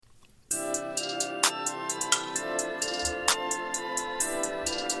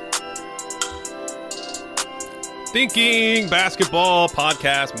Thinking Basketball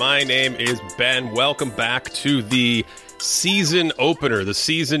Podcast. My name is Ben. Welcome back to the season opener, the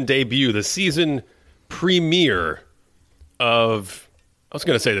season debut, the season premiere of, I was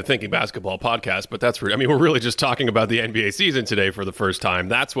going to say the Thinking Basketball Podcast, but that's rude. I mean, we're really just talking about the NBA season today for the first time.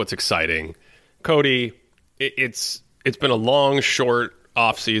 That's what's exciting. Cody, it's been a long, short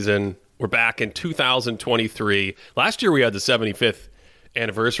off season. We're back in 2023. Last year we had the 75th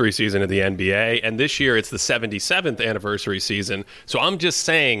anniversary season of the NBA, and this year it's the 77th anniversary season. So I'm just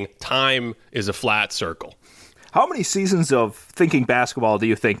saying time is a flat circle. How many seasons of Thinking Basketball do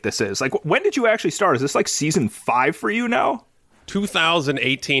you think this is? Like, when did you actually start? Is this like season 5 for you now?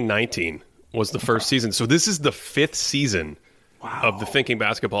 2018-19 was the first season. So this is the 5th season of the Thinking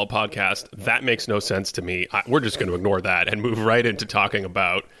Basketball Podcast. That makes no sense to me. We're just going to ignore that and move right into talking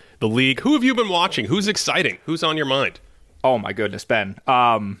about the league. Who have you been watching? Who's exciting? Who's on your mind? Oh my goodness, Ben.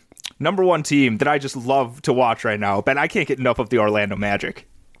 Number one team that I just love to watch right now. Ben, I can't get enough of the Orlando Magic.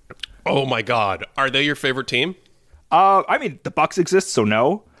 Oh my God. Are they your favorite team? I mean, the Bucks exist, so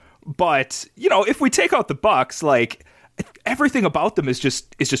no. But, you know, if we take out the Bucks, like, everything about them is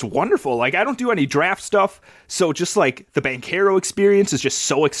just wonderful. Like, I don't do any draft stuff, so just like the Banchero experience is just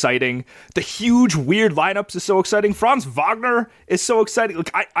so exciting. The huge weird lineups is so exciting. Franz Wagner is so exciting.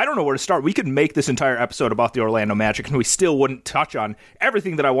 Like, I don't know where to start. We could make this entire episode about the Orlando Magic and we still wouldn't touch on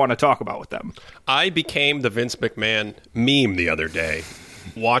everything that I want to talk about with them. I became the Vince McMahon meme the other day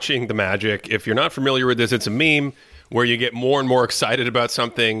watching the Magic. If you're not familiar with this, it's a meme where you get more and more excited about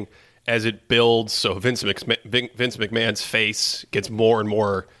something as it builds. So Vince McMahon's face gets more and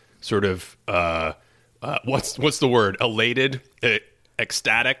more sort of what's the word? Elated,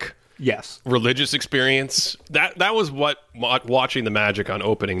 ecstatic. Yes. Religious experience. That was what watching the Magic on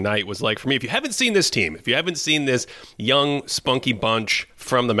opening night was like for me. If you haven't seen this team, if you haven't seen this young spunky bunch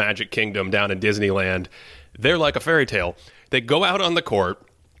from the Magic Kingdom down in Disneyland, they're like a fairy tale. They go out on the court.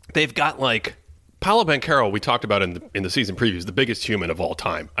 They've got like Paolo Banchero, we talked about in the season previews, the biggest human of all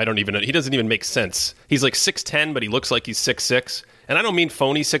time. He doesn't even make sense. He's like 6'10", but he looks like he's 6'6". And I don't mean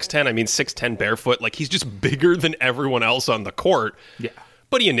phony 6'10", I mean 6'10" barefoot. Like, he's just bigger than everyone else on the court. Yeah.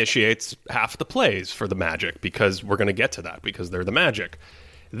 But he initiates half the plays for the Magic because we're going to get to that because they're the Magic.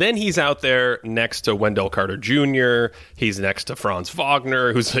 Then he's out there next to Wendell Carter Jr. He's next to Franz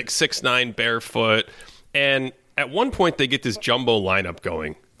Wagner, who's like 6'9", barefoot. And at one point, they get this jumbo lineup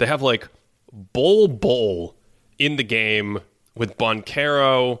going. They have like Bol in the game with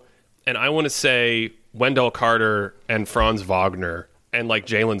Banchero, and I want to say Wendell Carter and Franz Wagner and like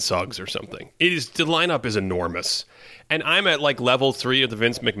Jalen Suggs or something. The lineup is enormous. And I'm at like level 3 of the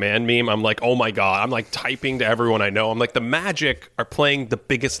Vince McMahon meme. I'm like, oh my God. I'm like typing to everyone I know. I'm like, the Magic are playing the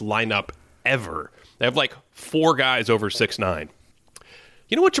biggest lineup ever. They have like 4 guys over 6'9".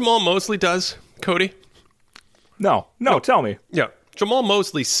 You know what Jamal Mosley does, Cody? No, tell me. Yeah. Jamal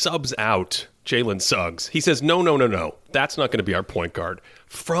Mosley subs out Jalen Suggs. He says, no. That's not going to be our point guard.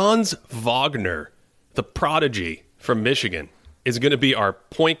 Franz Wagner, the prodigy from Michigan, is going to be our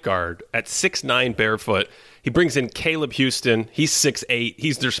point guard at 6'9", barefoot. He brings in Caleb Houston. He's 6'8".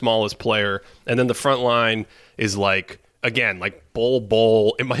 He's their smallest player. And then the front line is like, again, like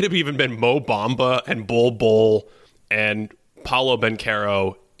Bol. It might have even been Mo Bamba and Bol and Paolo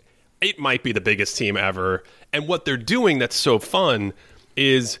Banchero. It might be the biggest team ever. And what they're doing that's so fun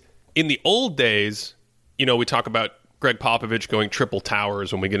is in the old days, you know, we talk about Greg Popovich going triple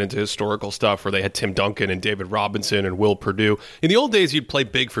towers when we get into historical stuff where they had Tim Duncan and David Robinson and Will Perdue. In the old days, you'd play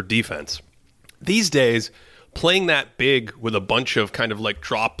big for defense. These days, playing that big with a bunch of kind of like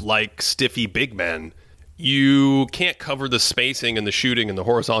drop-like stiffy big men, you can't cover the spacing and the shooting and the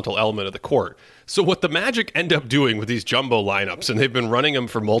horizontal element of the court. So what the Magic end up doing with these jumbo lineups, and they've been running them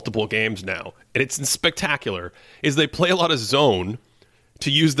for multiple games now, and it's spectacular, is they play a lot of zone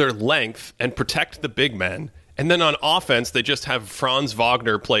to use their length and protect the big men. And then on offense, they just have Franz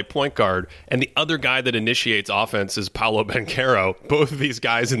Wagner play point guard, and the other guy that initiates offense is Paolo Banchero. Both of these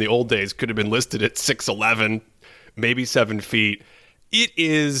guys in the old days could have been listed at 6'11", maybe 7 feet. It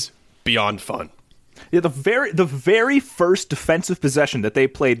is beyond fun. Yeah, the very first defensive possession that they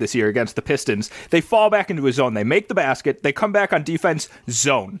played this year against the Pistons, they fall back into a zone. They make the basket. They come back on defense,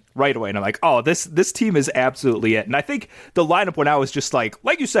 zone right away. And I'm like, oh, this team is absolutely it. And I think the lineup when I was just like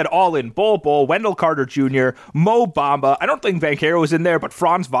you said, all in. Bol, Wendell Carter Jr., Mo Bamba. I don't think Banchero was in there, but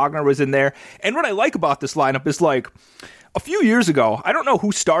Franz Wagner was in there. And what I like about this lineup is like, a few years ago, I don't know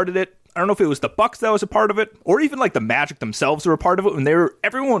who started it. I don't know if it was the Bucks that was a part of it, or even like the Magic themselves were a part of it. When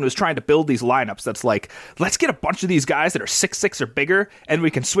everyone was trying to build these lineups, that's like, let's get a bunch of these guys that are 6'6" or bigger, and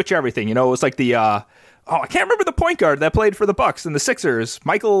we can switch everything. You know, it was like the I can't remember the point guard that played for the Bucks and the Sixers,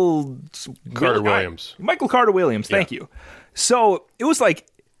 Michael Carter Williams. Michael Carter Williams, thank you. So it was like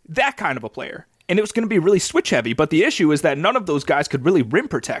that kind of a player, and it was going to be really switch heavy. But the issue is that none of those guys could really rim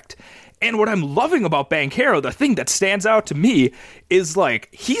protect. And what I'm loving about Banchero, the thing that stands out to me, is like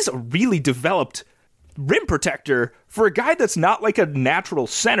he's a really developed rim protector for a guy that's not like a natural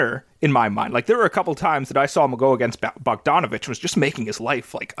center in my mind. Like there were a couple times that I saw him go against Bogdanovich, was just making his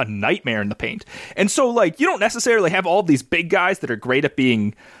life like a nightmare in the paint. And so like you don't necessarily have all these big guys that are great at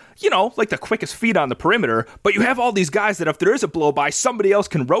being, you know, like the quickest feet on the perimeter, but you have all these guys that if there is a blow by, somebody else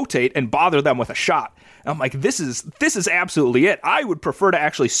can rotate and bother them with a shot. And I'm like, this is absolutely it. I would prefer to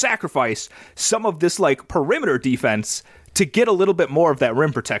actually sacrifice some of this like perimeter defense to get a little bit more of that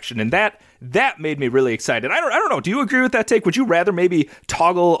rim protection, and that made me really excited. I don't know. Do you agree with that take? Would you rather maybe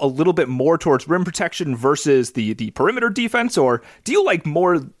toggle a little bit more towards rim protection versus the perimeter defense, or do you like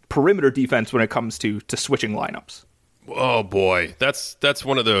more perimeter defense when it comes to switching lineups? Oh boy, that's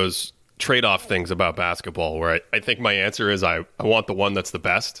one of those trade-off things about basketball where I think my answer is I want the one that's the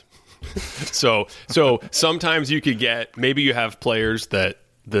best. So sometimes you could get, maybe you have players that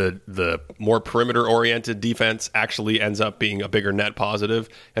the more perimeter oriented defense actually ends up being a bigger net positive,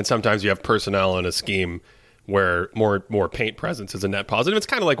 and sometimes you have personnel in a scheme where more paint presence is a net positive. It's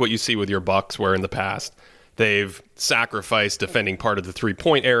kind of like what you see with your Bucks, where in the past they've sacrificed defending part of the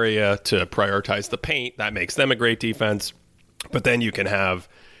 3-point area to prioritize the paint. That makes them a great defense. But then you can have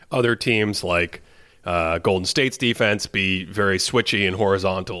other teams like Golden State's defense be very switchy and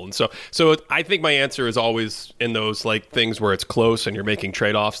horizontal. And so I think my answer is always in those like things where it's close and you're making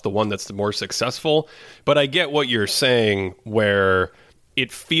trade-offs, the one that's the more successful. But I get what you're saying, where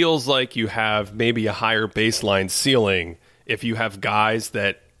it feels like you have maybe a higher baseline ceiling if you have guys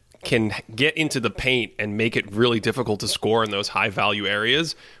that can get into the paint and make it really difficult to score in those high value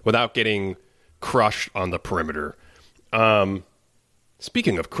areas without getting crushed on the perimeter.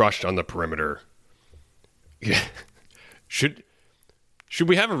 Speaking of crushed on the perimeter, should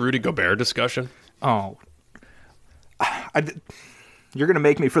we have a Rudy Gobert discussion? Oh, you're going to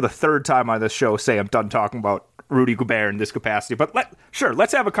make me for the third time on this show say I'm done talking about Rudy Gobert in this capacity, but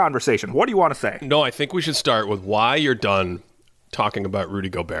let's have a conversation. What do you want to say? No, I think we should start with why you're done talking about Rudy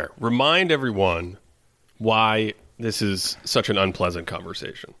Gobert. Remind everyone why this is such an unpleasant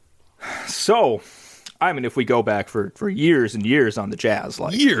conversation. So, I mean, if we go back for years and years on the Jazz,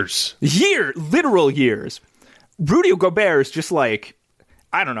 like literal years, Rudy Gobert is just like,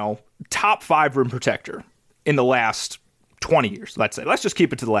 I don't know, top 5 rim protector in the last 20 years, let's say. Let's just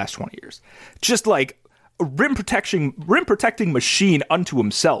keep it to the last 20 years. Just like a rim protecting machine unto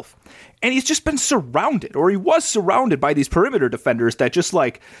himself. And he's just been surrounded, or he was surrounded by these perimeter defenders that just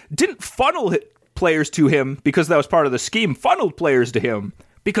like didn't funnel players to him because that was part of the scheme, funneled players to him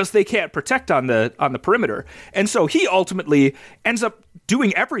because they can't protect on the perimeter. And so he ultimately ends up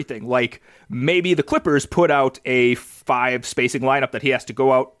doing everything. Like maybe the Clippers put out a 5 spacing lineup that he has to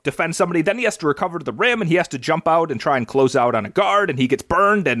go out, defend somebody, then he has to recover to the rim and he has to jump out and try and close out on a guard, and he gets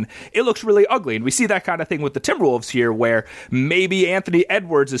burned and it looks really ugly. And we see that kind of thing with the Timberwolves here, where maybe Anthony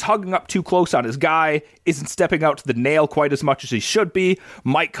Edwards is hugging up too close on his guy, isn't stepping out to the nail quite as much as he should be.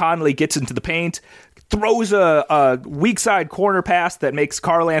 Mike Conley gets into the paint, throws a weak side corner pass that makes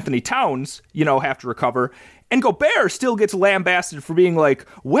Karl Anthony Towns, have to recover. And Gobert still gets lambasted for being like,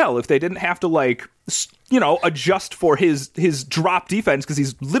 well, if they didn't have to adjust for his drop defense, because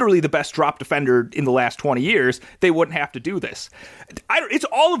he's literally the best drop defender in the last 20 years, they wouldn't have to do this. It's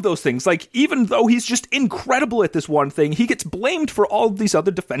all of those things. Like, even though he's just incredible at this one thing, he gets blamed for all of these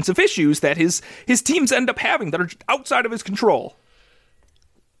other defensive issues that his teams end up having that are outside of his control.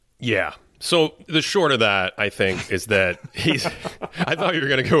 Yeah. So the short of that, I think, is that I thought you were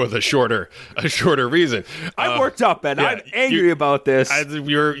going to go with a shorter reason. I'm worked up, Ben. Yeah, I'm angry about this.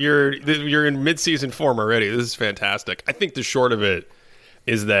 You're in mid-season form already. This is fantastic. I think the short of it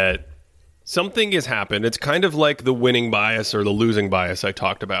is that something has happened. It's kind of like the winning bias or the losing bias I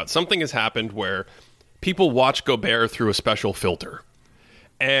talked about. Something has happened where people watch Gobert through a special filter,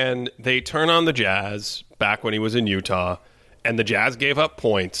 and they turn on the Jazz back when he was in Utah. And the Jazz gave up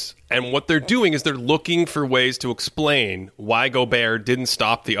points. And what they're doing is they're looking for ways to explain why Gobert didn't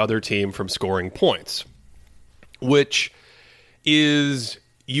stop the other team from scoring points, which is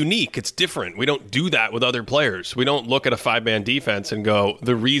unique. It's different. We don't do that with other players. We don't look at a 5-man defense and go,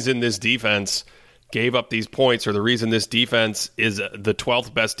 the reason this defense gave up these points, or the reason this defense is the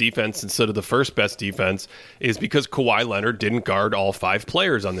 12th best defense instead of the first best defense, is because Kawhi Leonard didn't guard all 5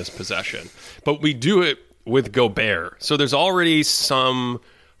 players on this possession. But we do it with Gobert. So there's already some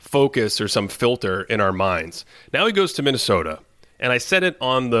focus or some filter in our minds. Now he goes to Minnesota. And I said it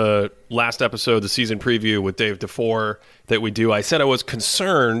on the last episode, the season preview with Dave DeFore that we do. I said I was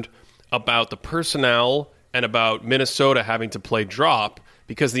concerned about the personnel and about Minnesota having to play drop,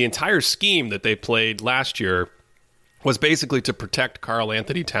 because the entire scheme that they played last year was basically to protect Karl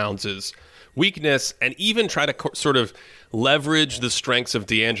Anthony Towns' weakness and even try to sort of leverage the strengths of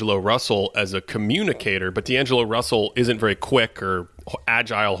D'Angelo Russell as a communicator. But D'Angelo Russell isn't very quick or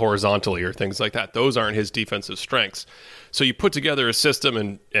agile horizontally or things like that. Those aren't his defensive strengths. So you put together a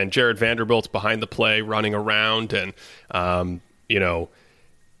system, and Jared Vanderbilt's behind the play running around, and,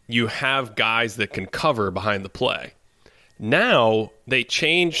 you have guys that can cover behind the play. Now they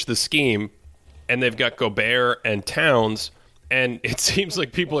changed the scheme, and they've got Gobert and Towns, and it seems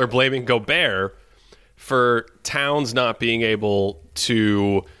like people are blaming Gobert for Towns not being able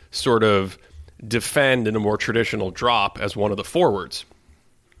to sort of defend in a more traditional drop as one of the forwards.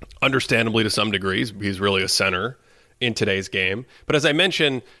 Understandably, to some degrees, he's really a center in today's game. But as I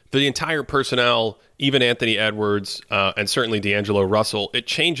mentioned, the entire personnel, even Anthony Edwards and certainly D'Angelo Russell, it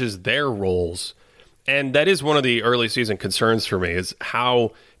changes their roles. And that is one of the early season concerns for me, is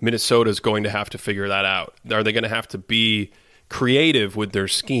how Minnesota is going to have to figure that out. Are they going to have to be creative with their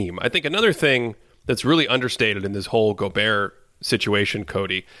scheme? I think another thing that's really understated in this whole Gobert situation,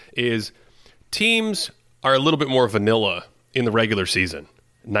 Cody, is teams are a little bit more vanilla in the regular season,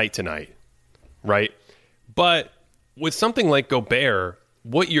 night to night, right? But with something like Gobert,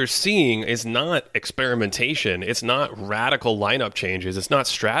 what you're seeing is not experimentation. It's not radical lineup changes. It's not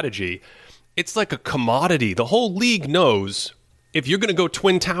strategy. It's like a commodity. The whole league knows if you're going to go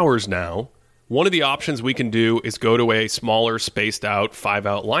Twin Towers now, one of the options we can do is go to a smaller, spaced out,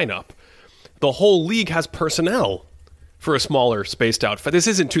 5-out lineup. The whole league has personnel for a smaller, spaced out. This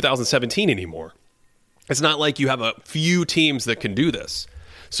isn't 2017 anymore. It's not like you have a few teams that can do this.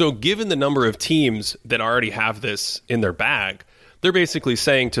 So given the number of teams that already have this in their bag, they're basically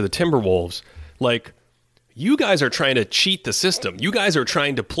saying to the Timberwolves, like, you guys are trying to cheat the system. You guys are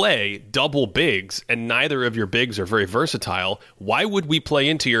trying to play double bigs, and neither of your bigs are very versatile. Why would we play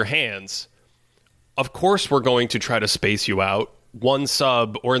into your hands? Of course we're going to try to space you out. One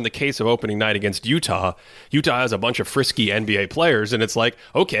sub, or in the case of opening night against Utah, Utah has a bunch of frisky NBA players, and it's like,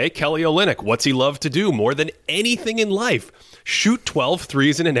 okay, Kelly Olynyk, what's he love to do more than anything in life? Shoot 12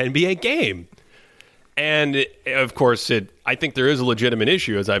 threes in an NBA game. And of course, I think there is a legitimate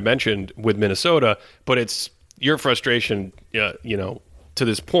issue, as I mentioned, with Minnesota, but it's your frustration, to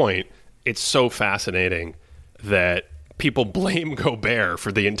this point. It's so fascinating that people blame Gobert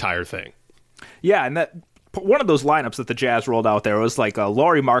for the entire thing. Yeah, and that one of those lineups that the Jazz rolled out there was like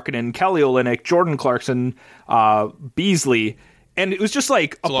Lauri Markkanen, Kelly Olynyk, Jordan Clarkson, Beasley, and it was just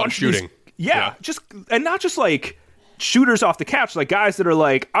like a bunch of shooting. And not just like shooters off the catch, like guys that are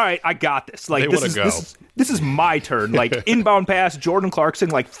like, all right, I got this. Like this is my turn. Like inbound pass, Jordan Clarkson,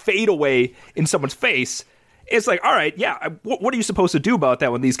 like fade away in someone's face. It's like, all right, yeah, what are you supposed to do about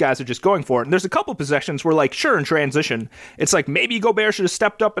that when these guys are just going for it? And there's a couple possessions where, like, sure, in transition, it's like maybe Gobert should have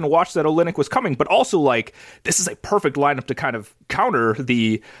stepped up and watched that Olynyk was coming, but also, like, this is a perfect lineup to kind of counter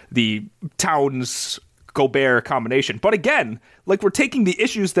the Towns-Gobert combination. But again, like, we're taking the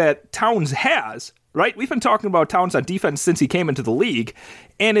issues that Towns has, right? We've been talking about Towns on defense since he came into the league,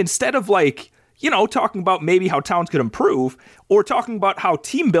 and instead of, like, talking about maybe how Towns could improve, or talking about how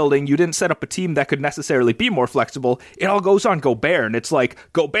team building, you didn't set up a team that could necessarily be more flexible, it all goes on Gobert, and it's like,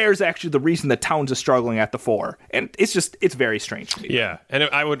 Gobert's actually the reason that Towns is struggling at the 4. And it's very strange to me. Yeah, and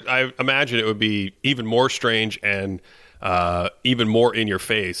I imagine it would be even more strange and even more in your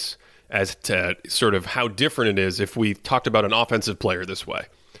face as to sort of how different it is if we talked about an offensive player this way.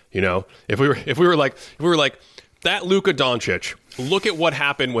 If we were like, that Luka Doncic, look at what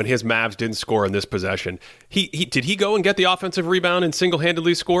happened when his Mavs didn't score in this possession. Did he go and get the offensive rebound and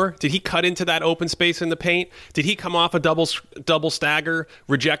single-handedly score? Did he cut into that open space in the paint? Did he come off a double stagger,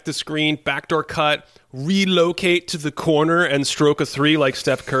 reject the screen, backdoor cut, relocate to the corner and stroke a 3 like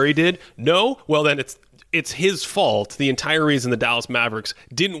Steph Curry did? No? Well, then it's his fault. The entire reason the Dallas Mavericks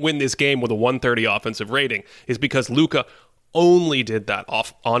didn't win this game with a 130 offensive rating is because Luka only did that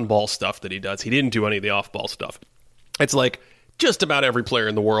on-ball stuff that he does. He didn't do any of the off-ball stuff. It's like just about every player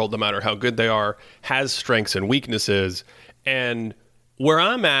in the world, no matter how good they are, has strengths and weaknesses. And where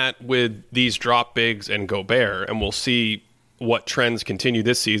I'm at with these drop bigs and Gobert, and we'll see what trends continue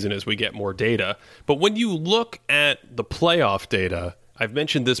this season as we get more data. But when you look at the playoff data, I've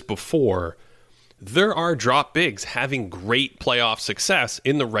mentioned this before, there are drop bigs having great playoff success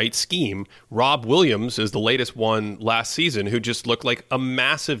in the right scheme. Rob Williams is the latest one last season who just looked like a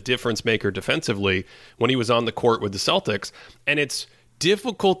massive difference maker defensively when he was on the court with the Celtics. And it's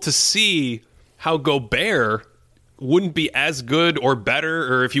difficult to see how Gobert wouldn't be as good or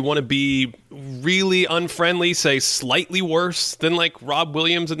better, or if you want to be really unfriendly, say slightly worse than like Rob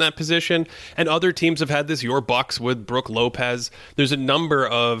Williams in that position. And other teams have had this. Your Bucks with Brook Lopez. There's a number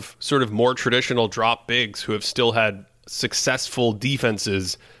of sort of more traditional drop bigs who have still had successful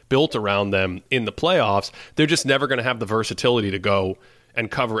defenses built around them in the playoffs. They're just never going to have the versatility to go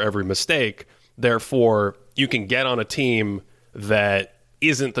and cover every mistake. Therefore, you can get on a team that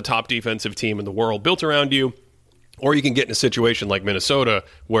isn't the top defensive team in the world built around you, or you can get in a situation like Minnesota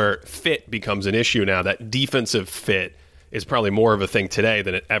where fit becomes an issue now. That defensive fit is probably more of a thing today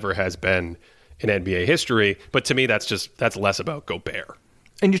than it ever has been in NBA history. But to me, that's less about Gobert.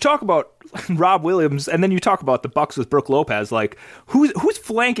 And you talk about Rob Williams, and then you talk about the Bucks with Brook Lopez. Like, who's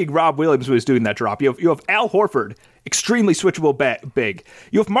flanking Rob Williams when he's doing that drop? You have Al Horford, extremely switchable big.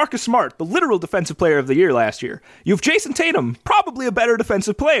 You have Marcus Smart, the literal defensive player of the year last year. You have Jason Tatum, probably a better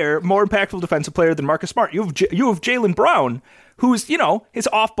defensive player, more impactful defensive player than Marcus Smart. You have Jaylen Brown, who's, his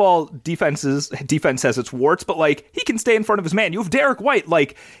off-ball defense has its warts, but, like, he can stay in front of his man. You have Derek White.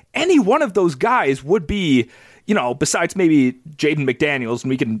 Like, any one of those guys would be, besides maybe Jaden McDaniels, and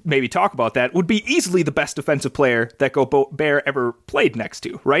we can maybe talk about that, would be easily the best defensive player that Gobert ever played next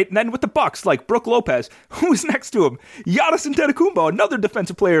to, right? And then with the Bucks, like Brook Lopez, who's next to him? Giannis Antetokounmpo, another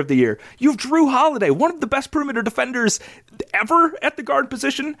defensive player of the year. You have Drew Holiday, one of the best perimeter defenders ever at the guard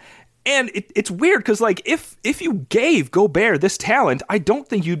position. And it's weird because, like, if you gave Gobert this talent, I don't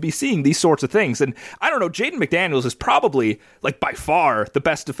think you'd be seeing these sorts of things. And I don't know, Jaden McDaniels is probably, like, by far the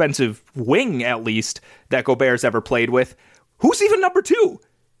best defensive wing, at least, that Gobert's ever played with. Who's even number two?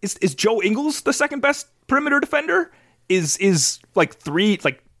 Is Joe Ingles the second best perimeter defender? Is like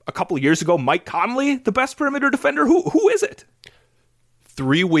a couple of years ago, Mike Conley the best perimeter defender? Who is it?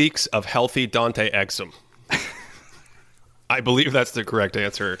 3 weeks of healthy Dante Exum. I believe that's the correct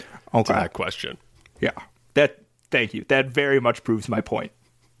answer to that question. Yeah. Thank you. That very much proves my point.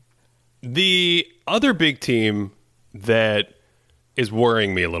 The other big team that is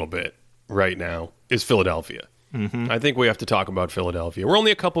worrying me a little bit right now is Philadelphia. I think we have to talk about Philadelphia. We're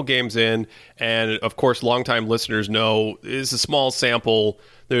only a couple games in, and of course, longtime listeners know it's a small sample.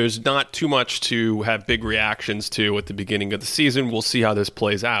 There's not too much to have big reactions to at the beginning of the season. We'll see how this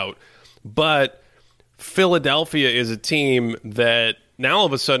plays out. But Philadelphia is a team that now all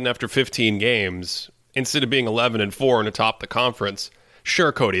of a sudden, after 15 games, instead of being 11-4 and atop the conference,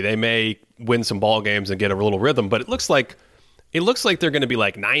 sure, Cody, they may win some ball games and get a little rhythm, but it looks like they're going to be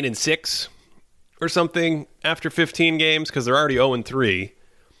like 9-6 or something after 15 games because they're already 0-3.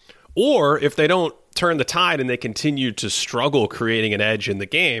 Or if they don't turn the tide and they continue to struggle creating an edge in the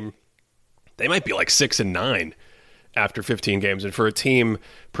game, they might be like 6-9 after 15 games. And for a team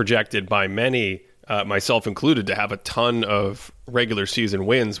projected by many, myself included, to have a ton of regular season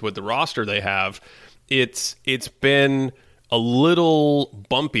wins with the roster they have, it's been a little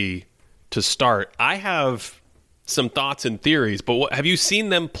bumpy to start. I have some thoughts and theories, but have you seen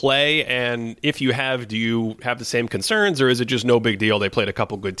them play? And if you have, do you have the same concerns, or is it just no big deal? They played a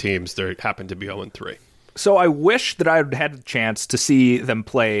couple good teams. They happen to be 0-3. So I wish that I had had a chance to see them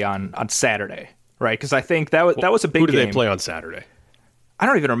play on Saturday, right? Because I think that was a big game. Who did they play on Saturday? I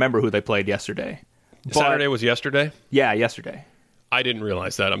don't even remember who they played yesterday. Saturday was yesterday? Yeah, yesterday. I didn't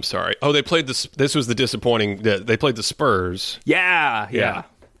realize that. I'm sorry. Oh, they played this was the disappointing. They played the Spurs. Yeah.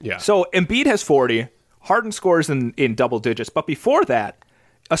 Yeah. So Embiid has 40. Harden scores in double digits. But before that,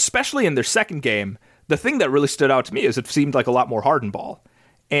 especially in their second game, the thing that really stood out to me is it seemed like a lot more Harden ball.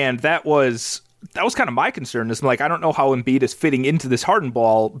 And that was kind of my concern. Is like, I don't know how Embiid is fitting into this Harden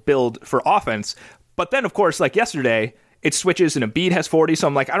ball build for offense. But then, of course, like yesterday, it switches and Embiid has 40. So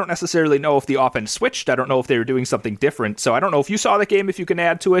I'm like, I don't necessarily know if the offense switched. I don't know if they were doing something different. So I don't know if you saw that game, if you can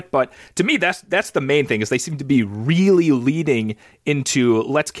add to it. But to me, that's the main thing, is they seem to be really leading into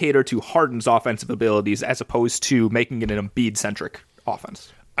let's cater to Harden's offensive abilities as opposed to making it an Embiid-centric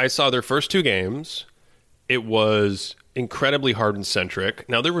offense. I saw their first two games. It was incredibly Harden-centric.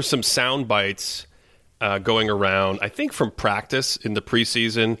 Now, there were some sound bites going around, I think from practice in the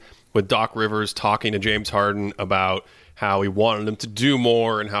preseason, with Doc Rivers talking to James Harden about how he wanted him to do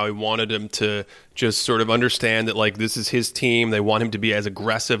more and how he wanted him to just sort of understand that, like, this is his team. They want him to be as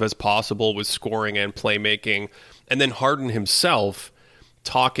aggressive as possible with scoring and playmaking. And then Harden himself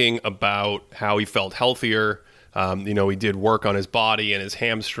talking about how he felt healthier. He did work on his body and his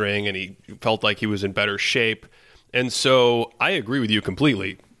hamstring, and he felt like he was in better shape. And so I agree with you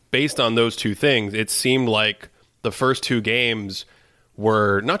completely. based on those two things, it seemed like the first two games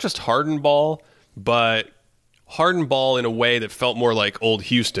were not just Harden ball, but Harden ball in a way that felt more like old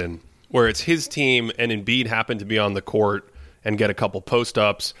Houston, where it's his team and Embiid happened to be on the court and get a couple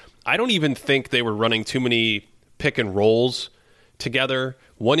post-ups. I don't even think they were running too many pick and rolls together.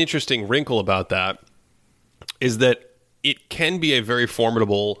 One interesting wrinkle about that is that it can be a very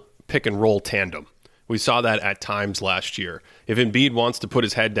formidable pick and roll tandem. We saw that at times last year. If Embiid wants to put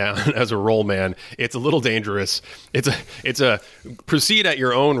his head down as a roll man, it's a little dangerous. It's a proceed at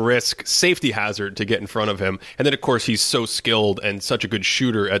your own risk safety hazard to get in front of him. And then, of course, he's so skilled and such a good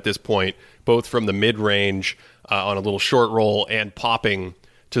shooter at this point, both from the mid-range on a little short roll and popping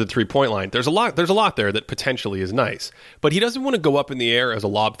to the three-point line. There's a lot there that potentially is nice. But he doesn't want to go up in the air as a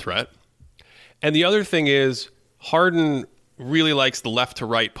lob threat. And the other thing is Harden really likes the left to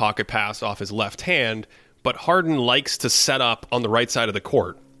right pocket pass off his left hand, but Harden likes to set up on the right side of the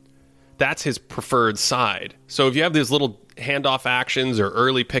court. That's his preferred side. So if you have these little handoff actions or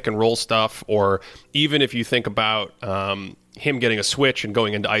early pick and roll stuff, or even if you think about him getting a switch and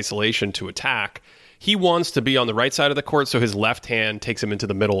going into isolation to attack, he wants to be on the right side of the court, so his left hand takes him into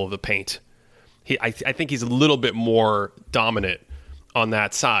the middle of the paint. I think he's a little bit more dominant on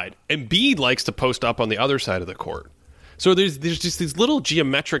that side. Embiid likes to post up on the other side of the court. So there's just these little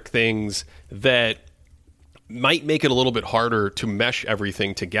geometric things that might make it a little bit harder to mesh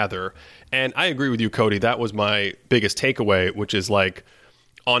everything together. And I agree with you, Cody. That was my biggest takeaway, which is like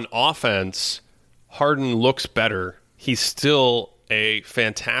on offense, Harden looks better. He's still a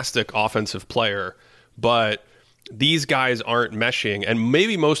fantastic offensive player, but these guys aren't meshing. And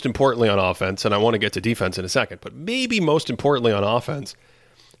maybe most importantly on offense, and I want to get to defense in a second, but maybe most importantly on offense,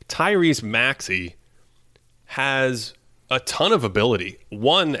 Tyrese Maxey has a ton of ability.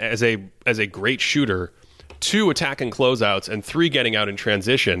 One, as a great shooter, two, attacking closeouts, and three, getting out in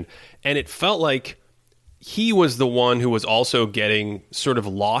transition. And it felt like he was the one who was also getting sort of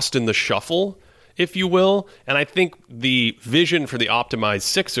lost in the shuffle, if you will. And I think the vision for the optimized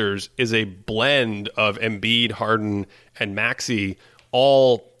Sixers is a blend of Embiid, Harden, and Maxey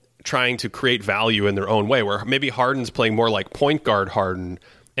all trying to create value in their own way, where maybe Harden's playing more like point guard Harden,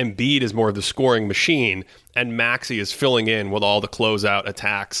 Embiid is more of the scoring machine, and Maxey is filling in with all the closeout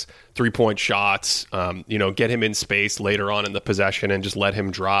attacks, three-point shots, get him in space later on in the possession and just let him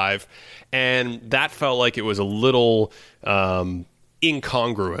drive. And that felt like it was a little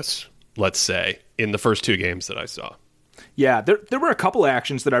incongruous, let's say, in the first two games that I saw. Yeah, there were a couple of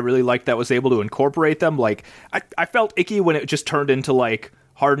actions that I really liked that was able to incorporate them. Like, I felt icky when it just turned into, like,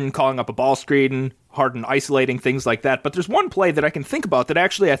 Harden calling up a ball screen, Harden isolating, things like that. But there's one play that I can think about that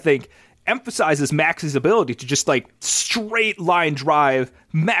actually I think emphasizes Max's ability to just like straight line drive,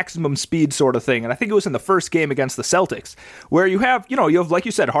 maximum speed sort of thing. And I think it was in the first game against the Celtics, where you have, like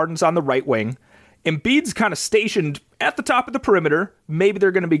you said, Harden's on the right wing. Embiid's kind of stationed at the top of the perimeter. Maybe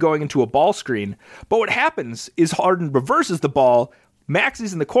they're going to be going into a ball screen. But what happens is Harden reverses the ball.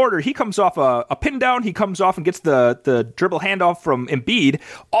 Maxey's in the corner. He comes off a pin down. He comes off and gets the dribble handoff from Embiid.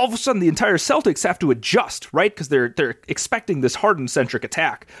 All of a sudden, the entire Celtics have to adjust, right? Because they're expecting this Harden-centric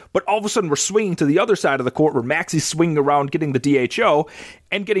attack. But all of a sudden, we're swinging to the other side of the court where Maxey's swinging around, getting the DHO,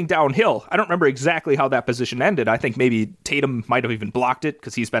 and getting downhill. I don't remember exactly how that position ended. I think maybe Tatum might have even blocked it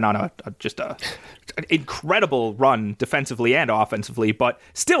because he's been on an incredible run defensively and offensively. But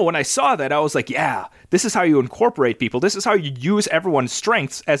still, when I saw that, I was like, yeah, this is how you incorporate people. This is how you use everyone's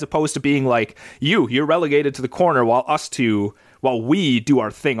strengths as opposed to being like, you're relegated to the corner while we do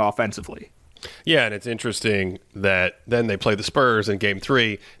our thing offensively. Yeah, and it's interesting that then they play the Spurs in Game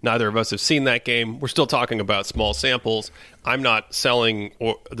 3. Neither of us have seen that game. We're still talking about small samples. I'm not selling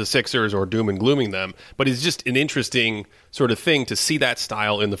the Sixers or doom and glooming them, but it's just an interesting sort of thing to see that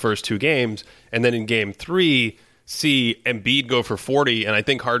style in the first two games, and then in Game 3, see Embiid go for 40, and I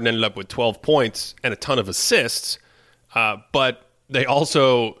think Harden ended up with 12 points and a ton of assists, but they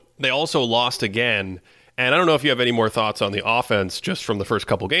also lost again. And I don't know if you have any more thoughts on the offense just from the first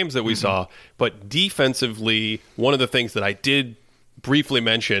couple games that we saw, but defensively, one of the things that I did briefly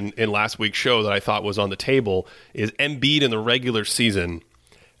mention in last week's show that I thought was on the table is Embiid in the regular season.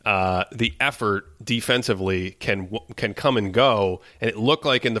 The effort defensively can come and go, and it looked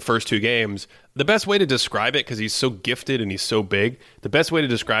like in the first two games, the best way to describe it, because he's so gifted and he's so big, the best way to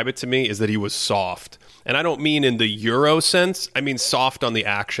describe it to me is that he was soft. And I don't mean in the Euro sense, I mean soft on the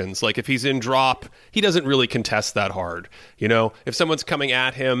actions. Like if he's in drop, he doesn't really contest that hard. If someone's coming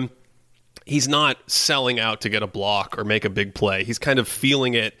at him, he's not selling out to get a block or make a big play. He's kind of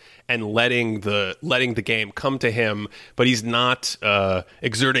feeling it and letting the game come to him, but he's not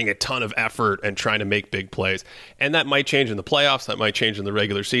exerting a ton of effort and trying to make big plays. And that might change in the playoffs. That might change in the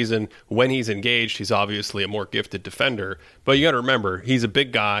regular season. When he's engaged, he's obviously a more gifted defender. But you got to remember, he's a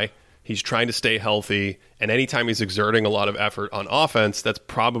big guy. He's trying to stay healthy. And anytime he's exerting a lot of effort on offense, that's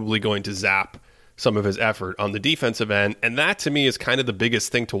probably going to zap some of his effort on the defensive end. And that, to me, is kind of the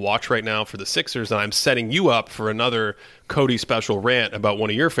biggest thing to watch right now for the Sixers. And I'm setting you up for another Cody special rant about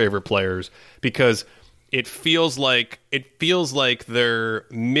one of your favorite players, because it feels like they're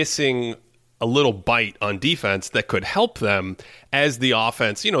missing a little bite on defense that could help them as the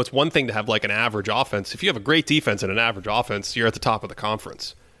offense. You know, it's one thing to have like an average offense. If you have a great defense and an average offense, you're at the top of the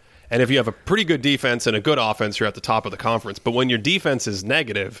conference. And if you have a pretty good defense and a good offense, you're at the top of the conference. But when your defense is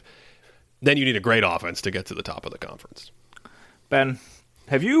negative, then you need a great offense to get to the top of the conference. Ben,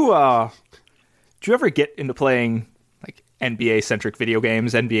 did you ever get into playing like NBA-centric video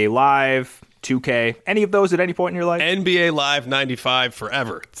games, NBA Live, 2K, any of those at any point in your life? NBA Live 95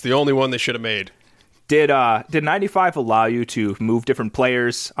 forever. It's the only one they should have made. Did 95 allow you to move different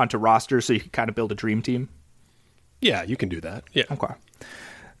players onto rosters so you could kind of build a dream team? Yeah, you can do that. Yeah. Okay.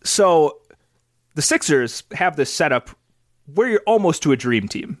 So the Sixers have this setup where you're almost to a dream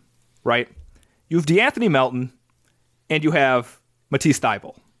team, right? You have DeAnthony Melton and you have Matisse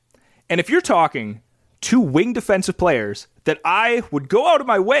Thybulle. And if you're talking two wing defensive players that I would go out of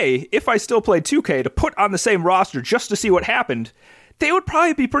my way, if I still played 2K, to put on the same roster just to see what happened, they would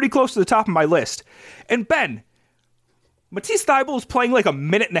probably be pretty close to the top of my list. And Ben, Matisse Thybulle is playing like a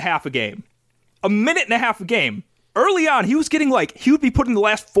minute and a half a game. A minute and a half a game. Early on, he was getting he would be put in the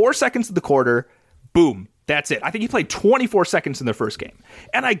last 4 seconds of the quarter, boom, that's it. I think he played 24 seconds in their first game.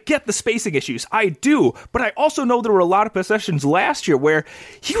 And I get the spacing issues. I do. But I also know there were a lot of possessions last year where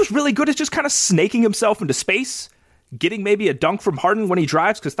he was really good at just kind of snaking himself into space, getting maybe a dunk from Harden when he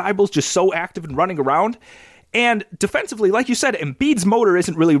drives because Thybulle's just so active and running around. And defensively, like you said, Embiid's motor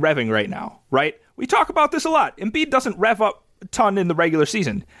isn't really revving right now, right? We talk about this a lot. Embiid doesn't rev up a ton in the regular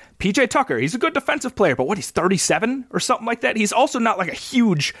season. PJ Tucker, he's a good defensive player, but he's 37 or something like that? He's also not like a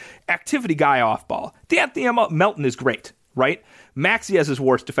huge activity guy off ball. DeAnthony Melton is great, right? Maxey has his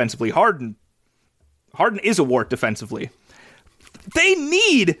warts defensively. Harden is a wart defensively. They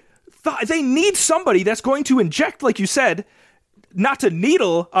need somebody that's going to inject, like you said, not to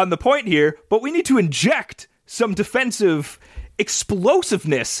needle on the point here, but we need to inject some defensive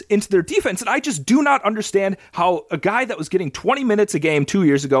explosiveness into their defense. And I just do not understand how a guy that was getting 20 minutes a game 2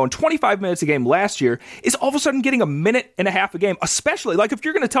 years ago and 25 minutes a game last year is all of a sudden getting a minute and a half a game, especially like if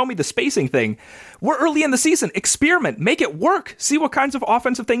you're going to tell me the spacing thing, we're early in the season, experiment, make it work, see what kinds of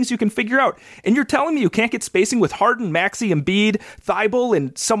offensive things you can figure out. And you're telling me you can't get spacing with Harden, Maxey, Embiid, Thybulle,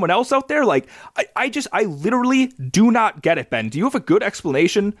 and someone else out there? Like, I literally do not get it, Ben. Do you have a good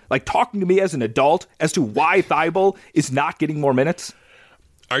explanation, like talking to me as an adult, as to why Thybulle is not getting more minutes?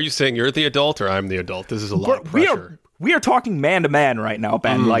 Are you saying you're the adult or I'm the adult? This is a lot of pressure. We are talking man to man right now,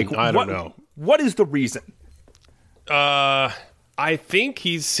 Ben. I don't know. What is the reason? I think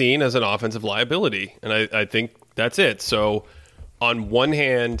he's seen as an offensive liability, and I think that's it. So on one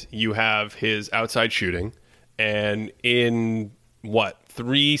hand, you have his outside shooting, and in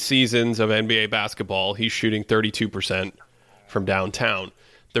 3 seasons of NBA basketball, he's shooting 32% from downtown.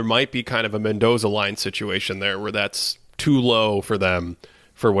 There might be kind of a Mendoza line situation there where that's too low for them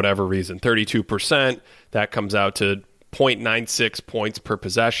for whatever reason. 32%, that comes out to 0.96 points per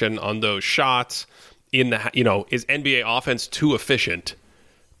possession on those shots. Is NBA offense too efficient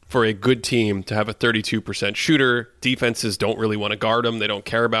for a good team to have a 32% shooter? Defenses don't really want to guard him. They don't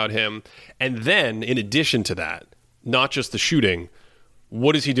care about him. And then, in addition to that, not just the shooting,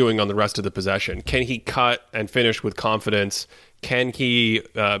 what is he doing on the rest of the possession? Can he cut and finish with confidence? Can he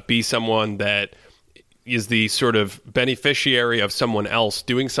be someone that is the sort of beneficiary of someone else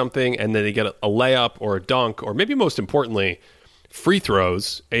doing something, and then they get a layup or a dunk, or maybe most importantly, free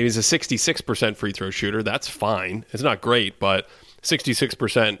throws? And he's a 66% free throw shooter. That's fine. It's not great, but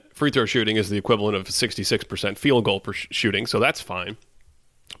 66% free throw shooting is the equivalent of 66% field goal shooting, so that's fine.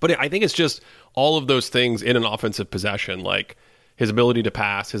 But I think it's just all of those things in an offensive possession, like his ability to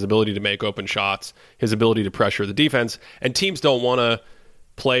pass, his ability to make open shots, his ability to pressure the defense. And teams don't want to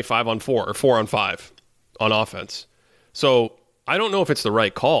play 5-on-4 or 4-on-5 on offense. So I don't know if it's the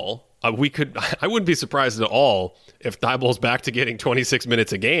right call. I wouldn't be surprised at all if Thybulle's back to getting 26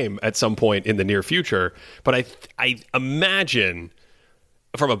 minutes a game at some point in the near future. But I imagine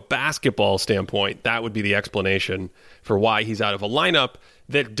from a basketball standpoint, that would be the explanation for why he's out of a lineup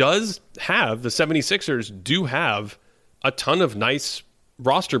that does have, the 76ers do have a ton of nice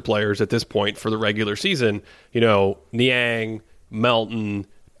roster players at this point for the regular season. Niang, Melton,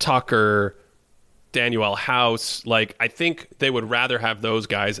 Tucker, Daniel House. Like, I think they would rather have those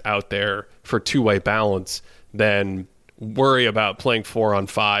guys out there for two-way balance than worry about playing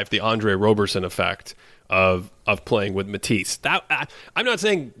 4-on-5, the Andre Roberson effect of playing with Matisse. I'm not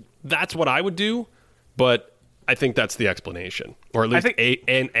saying that's what I would do, but I think that's the explanation, or at least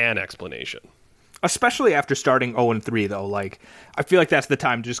an explanation. Especially after starting 0-3, though, like, I feel like that's the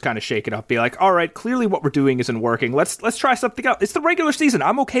time to just kind of shake it up. Be like, all right, clearly what we're doing isn't working. Let's try something else. It's the regular season.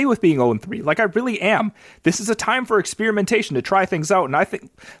 I'm okay with being 0-3. Like, I really am. This is a time for experimentation to try things out. And I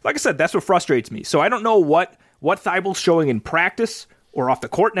think, like I said, that's what frustrates me. So I don't know what Thybulle's showing in practice or off the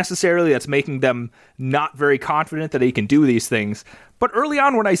court necessarily that's making them not very confident that he can do these things. But early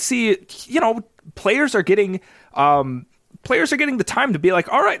on, when I see, players are getting the time to be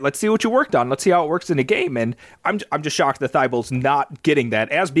like, all right, let's see what you worked on. Let's see how it works in a game. And I'm just shocked that Thybulle's not getting that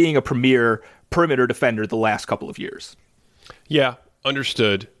as being a premier perimeter defender the last couple of years. Yeah,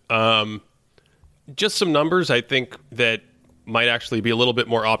 understood. Just some numbers I think that might actually be a little bit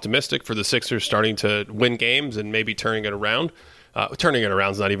more optimistic for the Sixers starting to win games and maybe turning it around. Turning it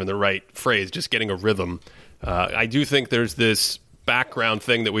around is not even the right phrase, just getting a rhythm. I do think there's this background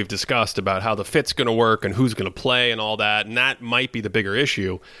thing that we've discussed about how the fit's going to work and who's going to play and all that, and that might be the bigger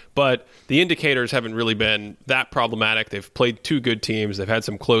issue. But the indicators haven't really been that problematic. They've played two good teams. They've had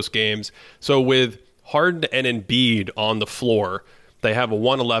some close games. So with Harden and Embiid on the floor, they have a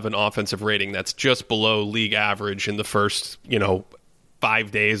 111 offensive rating that's just below league average in the first,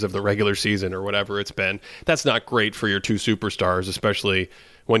 5 days of the regular season or whatever it's been. That's not great for your two superstars, especially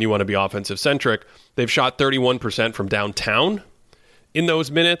when you want to be offensive centric. They've shot 31% from downtown in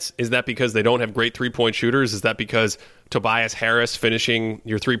those minutes. Is that because they don't have great three-point shooters? Is that because Tobias Harris finishing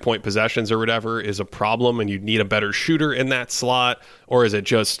your three-point possessions or whatever is a problem and you need a better shooter in that slot? Or is it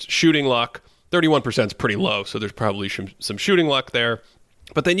just shooting luck? 31% is pretty low, so there's probably some shooting luck there.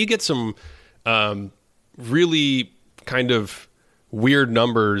 But then you get some really kind of weird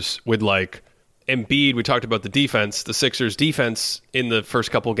numbers with, like, Embiid. We talked about the defense. The Sixers' defense in the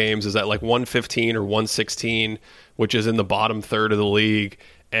first couple games is at like 115 or 116, which is in the bottom third of the league.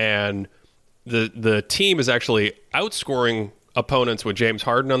 And the team is actually outscoring opponents with James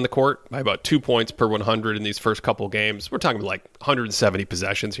Harden on the court by about 2 points per 100 in these first couple games. We're talking like 170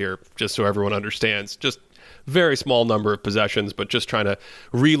 possessions here, just so everyone understands. Just very small number of possessions, but just trying to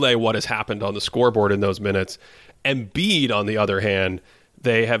relay what has happened on the scoreboard in those minutes. Embiid, on the other hand,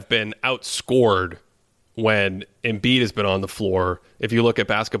 they have been outscored when Embiid has been on the floor. If you look at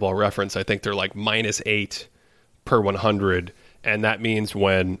Basketball Reference, I think they're like -8 per 100. And that means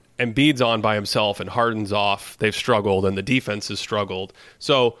when Embiid's on by himself and Harden's off, they've struggled and the defense has struggled.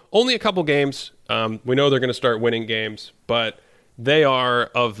 So only a couple games. We know they're going to start winning games, but they are,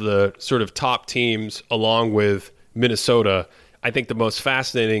 of the sort of top teams along with Minnesota, I think the most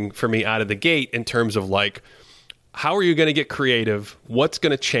fascinating for me out of the gate in terms of, like, how are you going to get creative? What's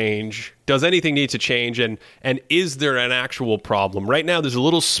going to change? Does anything need to change? And is there an actual problem? Right now, there's a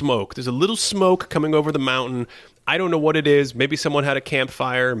little smoke. There's a little smoke coming over the mountain. I don't know what it is. Maybe someone had a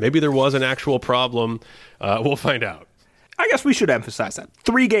campfire. Maybe there was an actual problem. We'll find out. I guess we should emphasize that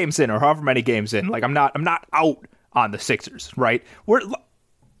 3 games in, or however many games in, like, I'm not out on the Sixers, right?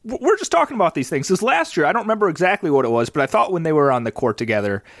 We're just talking about these things. This last year, I don't remember exactly what it was, but I thought when they were on the court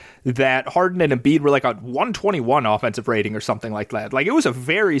together that Harden and Embiid were like a 121 offensive rating or something like that. Like, it was a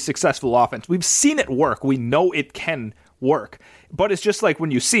very successful offense. We've seen it work. We know it can work. But it's just like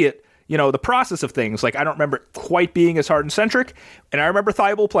when you see it, the process of things, like, I don't remember it quite being as Harden-centric, and I remember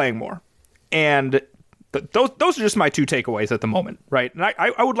Thybulle playing more. And those are just my 2 takeaways at the moment, right? And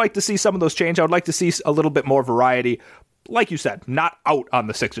I would like to see some of those change. I would like to see a little bit more variety. Like you said, not out on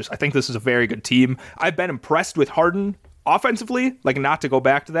the Sixers. I think this is a very good team. I've been impressed with Harden offensively, like, not to go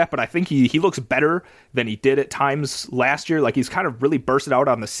back to that, but I think he looks better than he did at times last year. Like, he's kind of really bursted out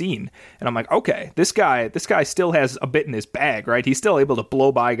on the scene. And I'm like, okay, this guy still has a bit in his bag, right? He's still able to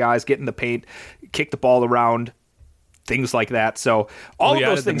blow by guys, get in the paint, kick the ball around, things like that. So all of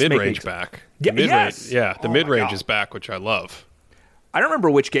those things the mid-range back. Yeah, yes. Yeah, the mid-range is back, which I love. I don't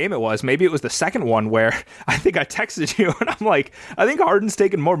remember which game it was. Maybe it was the second one where I think I texted you and I'm like, I think Harden's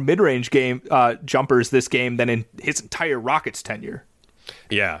taken more mid-range game jumpers this game than in his entire Rockets tenure.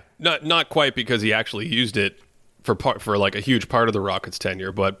 Yeah, not quite, because he actually used it for like a huge part of the Rockets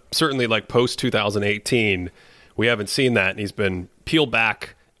tenure, but certainly like post 2018, we haven't seen that, and he's been peel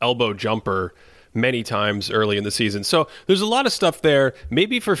back elbow jumper many times early in the season. So there's a lot of stuff there.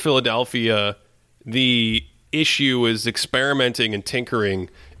 Maybe for Philadelphia, the issue is experimenting and tinkering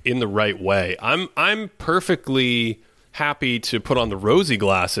in the right way. I'm perfectly happy to put on the rosy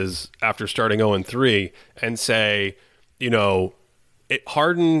glasses after starting 0-3 and say,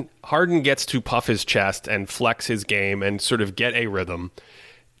 Harden gets to puff his chest and flex his game and sort of get a rhythm.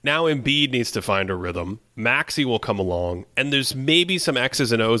 Now Embiid needs to find a rhythm. Maxey will come along, and there's maybe some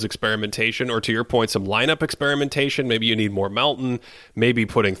X's and O's experimentation, or to your point, some lineup experimentation. Maybe you need more Melton, maybe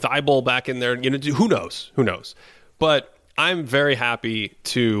putting Thibault back in there. Who knows? Who knows? But I'm very happy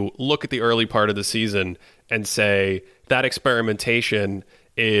to look at the early part of the season and say that experimentation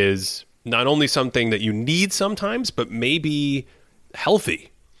is not only something that you need sometimes, but maybe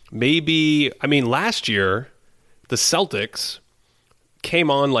healthy. Last year, the Celtics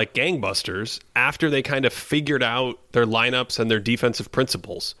came on like gangbusters after they kind of figured out their lineups and their defensive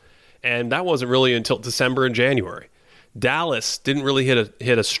principles. And that wasn't really until December and January. Dallas didn't really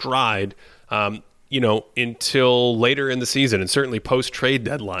hit a stride, until later in the season, and certainly post-trade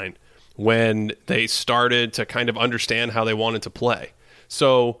deadline, when they started to kind of understand how they wanted to play.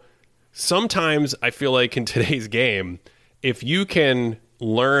 So sometimes I feel like in today's game, if you can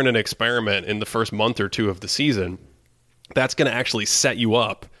learn an experiment in the first month or two of the season, that's going to actually set you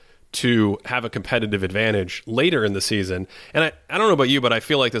up to have a competitive advantage later in the season. And I don't know about you, but I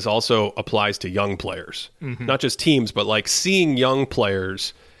feel like this also applies to young players, not just teams, but like seeing young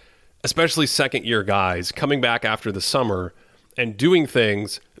players, especially second-year guys, coming back after the summer and doing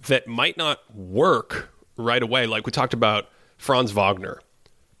things that might not work right away. Like we talked about Franz Wagner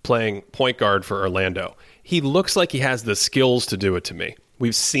playing point guard for Orlando. He looks like he has the skills to do it to me.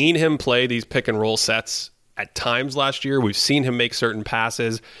 We've seen him play these pick-and-roll sets at times last year. We've seen him make certain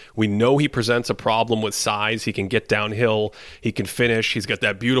passes. We know he presents a problem with size. He can get downhill. He can finish. He's got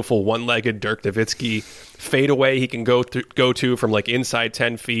that beautiful one-legged Dirk Nowitzki fadeaway he can go to from like inside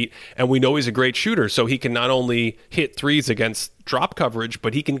 10 feet. And we know he's a great shooter, so he can not only hit threes against drop coverage,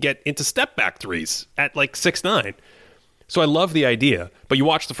 but he can get into step-back threes at like 6'9". So I love the idea. But you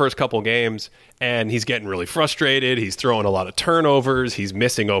watch the first couple games, and he's getting really frustrated. He's throwing a lot of turnovers. He's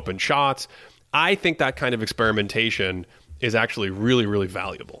missing open shots. I think that kind of experimentation is actually really, really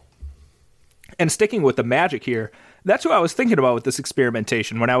valuable. And sticking with the Magic here, that's what I was thinking about with this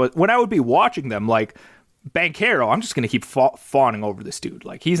experimentation. When I would be watching them, like Banchero, I'm just going to keep fawning over this dude.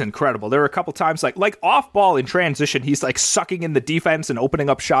 Like, he's incredible. There were a couple times, like off ball in transition, he's like sucking in the defense and opening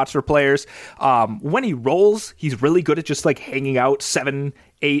up shots for players. When he rolls, he's really good at just like hanging out 7,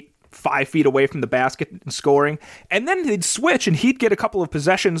 8, 5 feet away from the basket and scoring. And then they'd switch and he'd get a couple of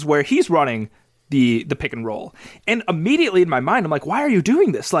possessions where he's running the pick and roll. And immediately in my mind, I'm like, why are you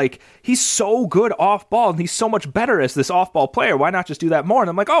doing this? Like, he's so good off ball and he's so much better as this off ball player. Why not just do that more? And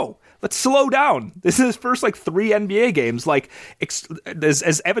I'm like, oh, let's slow down. This is his first like 3 NBA games. Like,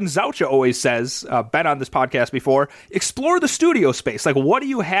 as Evan Zaucha always says, been on this podcast before, explore the studio space. Like, what do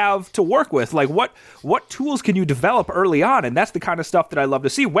you have to work with? Like, what tools can you develop early on? And that's the kind of stuff that I love to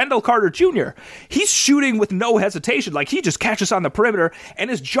see. Wendell Carter Jr., he's shooting with no hesitation. Like, he just catches on the perimeter and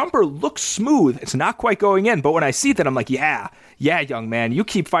his jumper looks smooth. It's not quite going in, but when I see that, I'm like, yeah, young man, you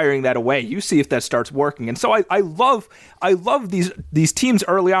keep firing that away. You see if that starts working. And so I love these teams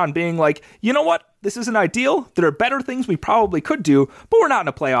early on being like, you know what? This isn't ideal. There are better things we probably could do, but we're not in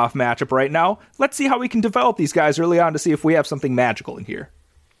a playoff matchup right now. Let's see how we can develop these guys early on to see if we have something magical in here.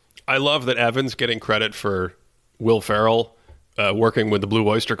 I love that Evan's getting credit for Will Ferrell working with the Blue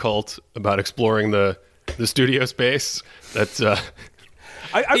Oyster Cult about exploring the studio space. That's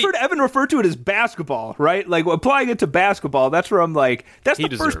I've heard Evan refer to it as basketball, right? Like, applying it to basketball, that's where I'm like, that's the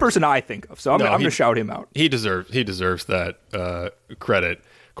first person I think of. So I'm going to shout him out. He deserves that credit.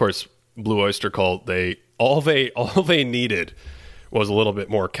 Of course, Blue Oyster Cult, all they needed was a little bit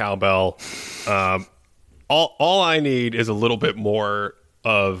more cowbell. All I need is a little bit more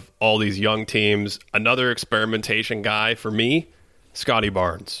of all these young teams. Another experimentation guy for me, Scotty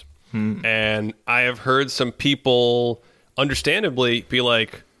Barnes. And I have heard some people understandably be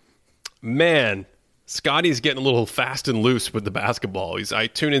like, man, Scotty's getting a little fast and loose with the basketball. I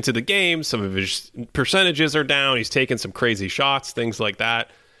tune into the game. Some of his percentages are down. He's taking some crazy shots, things like that.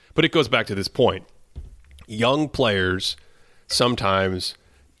 But it goes back to this point. Young players sometimes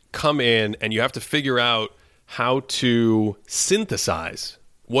come in and you have to figure out how to synthesize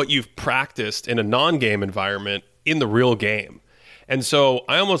what you've practiced in a non-game environment in the real game. And so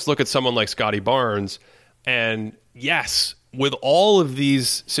I almost look at someone like Scotty Barnes and yes, with all of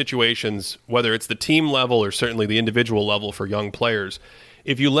these situations, whether it's the team level or certainly the individual level for young players,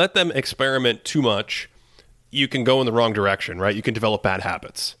 if you let them experiment too much, you can go in the wrong direction, right? You can develop bad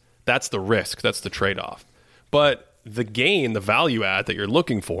habits. That's the risk. That's the trade-off. But the gain, the value add that you're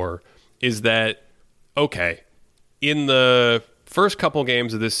looking for is that, okay, in the first couple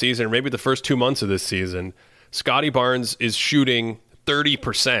games of this season, or maybe the first 2 months of this season, Scotty Barnes is shooting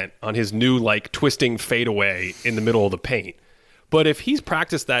 30% on his new like twisting fadeaway in the middle of the paint. But if he's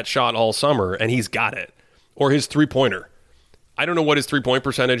practiced that shot all summer and he's got it, or his three-pointer, I don't know what his three-point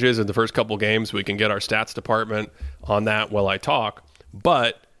percentage is in the first couple games. We can get our stats department on that while I talk.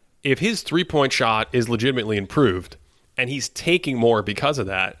 But if his three-point shot is legitimately improved and he's taking more because of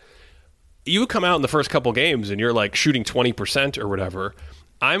that, you come out in the first couple games and you're like shooting 20% or whatever,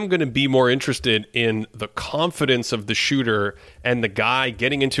 I'm going to be more interested in the confidence of the shooter and the guy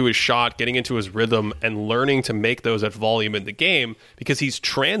getting into his shot, getting into his rhythm, and learning to make those at volume in the game, because he's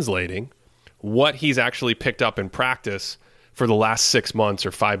translating what he's actually picked up in practice for the last 6 months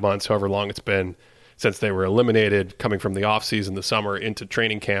or 5 months, however long it's been since they were eliminated, coming from the offseason, the summer, into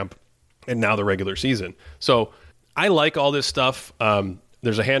training camp, and now the regular season. So I like all this stuff.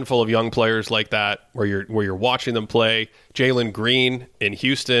 There's a handful of young players like that where you're watching them play. Jalen Green in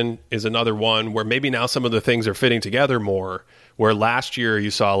Houston is another one where maybe now some of the things are fitting together more, where last year you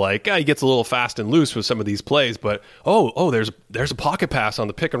saw like, he gets a little fast and loose with some of these plays, but there's a pocket pass on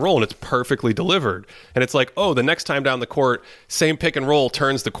the pick and roll and it's perfectly delivered. And it's like, the next time down the court, same pick and roll,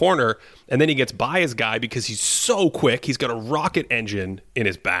 turns the corner, and then he gets by his guy because he's so quick. He's got a rocket engine in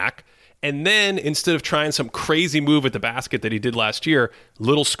his back. And then instead of trying some crazy move at the basket that he did last year,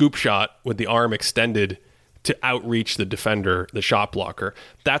 little scoop shot with the arm extended to outreach the defender, the shot blocker.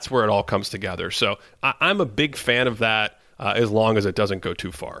 That's where it all comes together. So I'm a big fan of that, as long as it doesn't go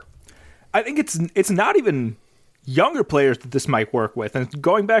too far. I think it's not even younger players that this might work with. And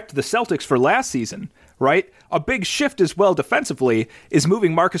going back to the Celtics for last season, right? A big shift as well defensively is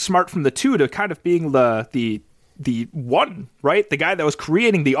moving Marcus Smart from the 2 to kind of being the 1, right? The guy that was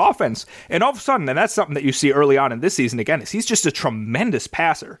creating the offense. And all of a sudden, and that's something that you see early on in this season again, is he's just a tremendous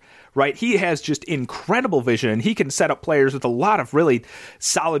passer, right? He has just incredible vision, and he can set up players with a lot of really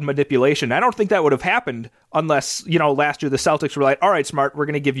solid manipulation. I don't think that would have happened unless, last year the Celtics were like, all right, Smart, we're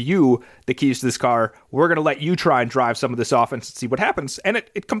going to give you the keys to this car. We're going to let you try and drive some of this offense and see what happens. And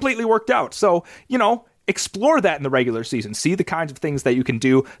it completely worked out. So, explore that in the regular season. See the kinds of things that you can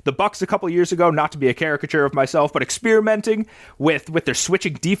do. The Bucks a couple of years ago, not to be a caricature of myself, but experimenting with their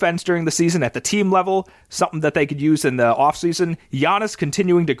switching defense during the season at the team level, something that they could use in the offseason. Giannis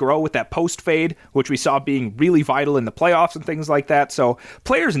continuing to grow with that post fade, which we saw being really vital in the playoffs and things like that. So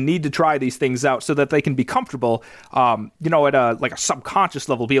players need to try these things out so that they can be comfortable, at a subconscious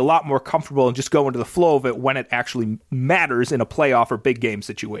level, be a lot more comfortable and just go into the flow of it when it actually matters in a playoff or big game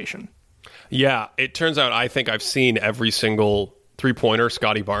situation. Yeah, it turns out I think I've seen every single three-pointer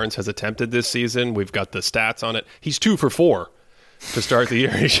Scotty Barnes has attempted this season. We've got the stats on it. He's 2 for 4 to start the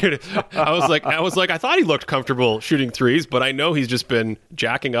year. I was like, I thought he looked comfortable shooting threes, but I know he's just been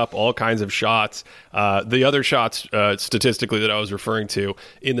jacking up all kinds of shots. The other shots, statistically, that I was referring to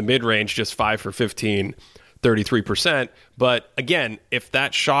in the mid-range, just 5 for 15, 33%. But again, if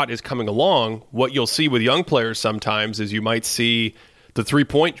that shot is coming along, what you'll see with young players sometimes is you might see the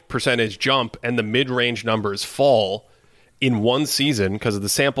three-point percentage jump and the mid-range numbers fall in one season because of the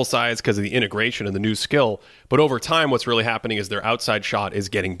sample size, because of the integration and the new skill. But over time, what's really happening is their outside shot is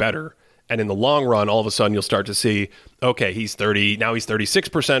getting better. And in the long run, all of a sudden, you'll start to see, okay, he's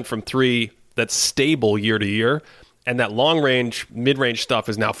 36% from 3. That's stable year to year. And that long-range, mid-range stuff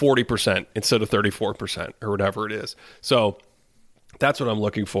is now 40% instead of 34% or whatever it is. So that's what I'm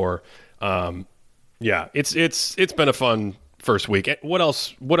looking for. It's been a fun first week. What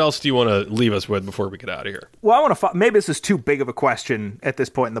else do you want to leave us with before we get out of here? Well, I want to maybe this is too big of a question at this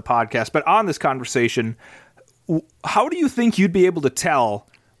point in the podcast, but on this conversation, how do you think you'd be able to tell,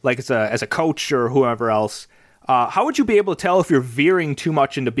 like as a coach or whoever else, how would you be able to tell if you're veering too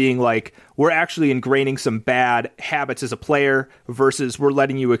much into being like, we're actually ingraining some bad habits as a player versus we're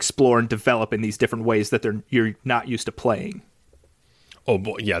letting you explore and develop in these different ways that you're not used to playing? Oh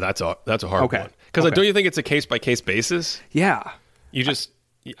boy, yeah, that's a hard one. Because don't you think it's a case-by-case basis? Yeah.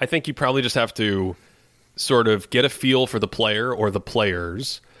 I think you probably just have to sort of get a feel for the player or the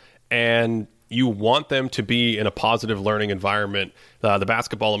players, and you want them to be in a positive learning environment. The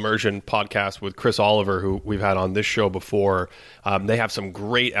Basketball Immersion podcast with Chris Oliver, who we've had on this show before, they have some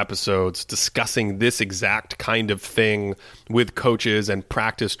great episodes discussing this exact kind of thing with coaches and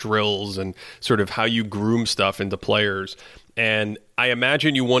practice drills and sort of how you groom stuff into players. And I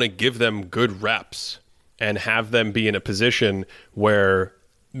imagine you want to give them good reps and have them be in a position where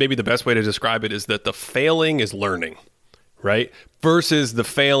maybe the best way to describe it is that the failing is learning, right? Versus the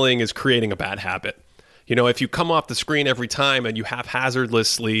failing is creating a bad habit. If you come off the screen every time and you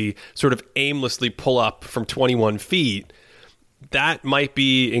haphazardly, sort of aimlessly pull up from 21 feet, that might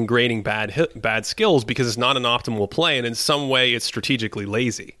be ingraining bad skills because it's not an optimal play, and in some way it's strategically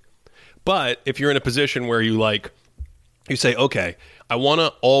lazy. But if you're in a position where you say, okay, I want to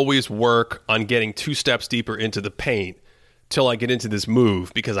always work on getting 2 steps deeper into the paint till I get into this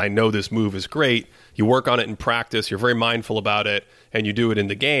move because I know this move is great. You work on it in practice. You're very mindful about it, and you do it in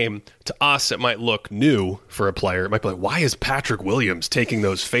the game. To us, it might look new for a player. It might be like, why is Patrick Williams taking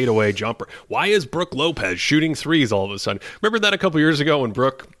those fadeaway jumper? Why is Brooke Lopez shooting threes all of a sudden? Remember that a couple years ago when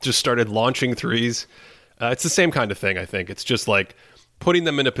Brooke just started launching threes? It's the same kind of thing, I think. It's just like putting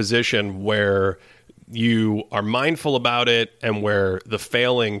them in a position where you are mindful about it and where the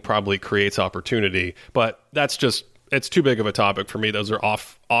failing probably creates opportunity. But that's just, it's too big of a topic for me. Those are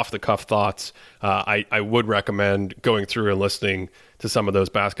off the cuff thoughts. I would recommend going through and listening to some of those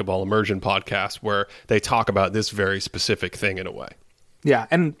Basketball Immersion podcasts where they talk about this very specific thing in a way. Yeah,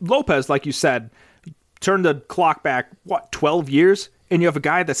 and Lopez, like you said, turn the clock back, 12 years? And you have a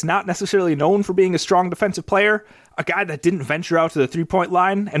guy that's not necessarily known for being a strong defensive player, a guy that didn't venture out to the three-point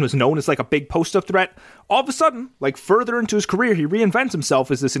line and was known as like a big post-up threat. All of a sudden, like further into his career, he reinvents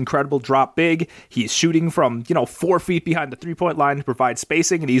himself as this incredible drop big. He's shooting from, 4 feet behind the three-point line to provide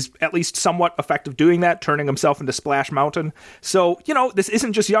spacing, and he's at least somewhat effective doing that, turning himself into Splash Mountain. So, this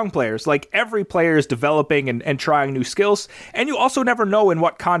isn't just young players. Like, every player is developing and trying new skills, and you also never know in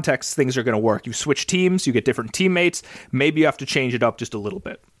what context things are going to work. You switch teams, you get different teammates, maybe you have to change it up just a little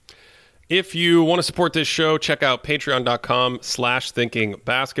bit. If you want to support this show, check out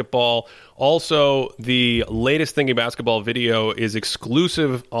patreon.com/thinkingbasketball. Also, the latest Thinking Basketball video is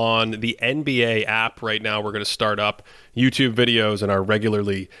exclusive on the NBA app right now. We're going to start up YouTube videos and our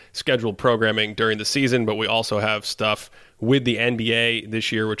regularly scheduled programming during the season, but we also have stuff with the NBA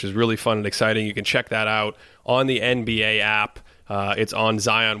this year, which is really fun and exciting. You can check that out on the NBA app. It's on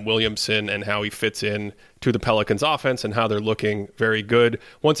Zion Williamson and how he fits in to the Pelicans offense and how they're looking very good.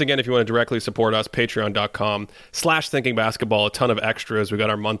 Once again, if you want to directly support us, patreon.com/thinkingbasketball. A ton of extras. We got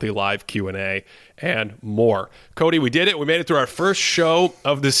our monthly live Q&A and more. Cody, we did it. We made it through our first show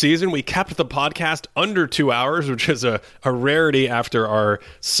of the season. We kept the podcast under 2 hours, which is a rarity after our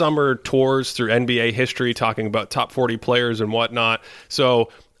summer tours through NBA history, talking about top 40 players and whatnot. So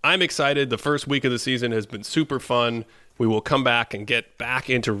I'm excited. The first week of the season has been super fun. We will come back and get back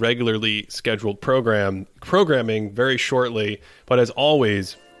into regularly scheduled programming very shortly. But as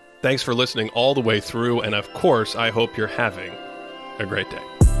always, thanks for listening all the way through. And of course, I hope you're having a great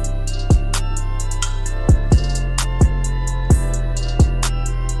day.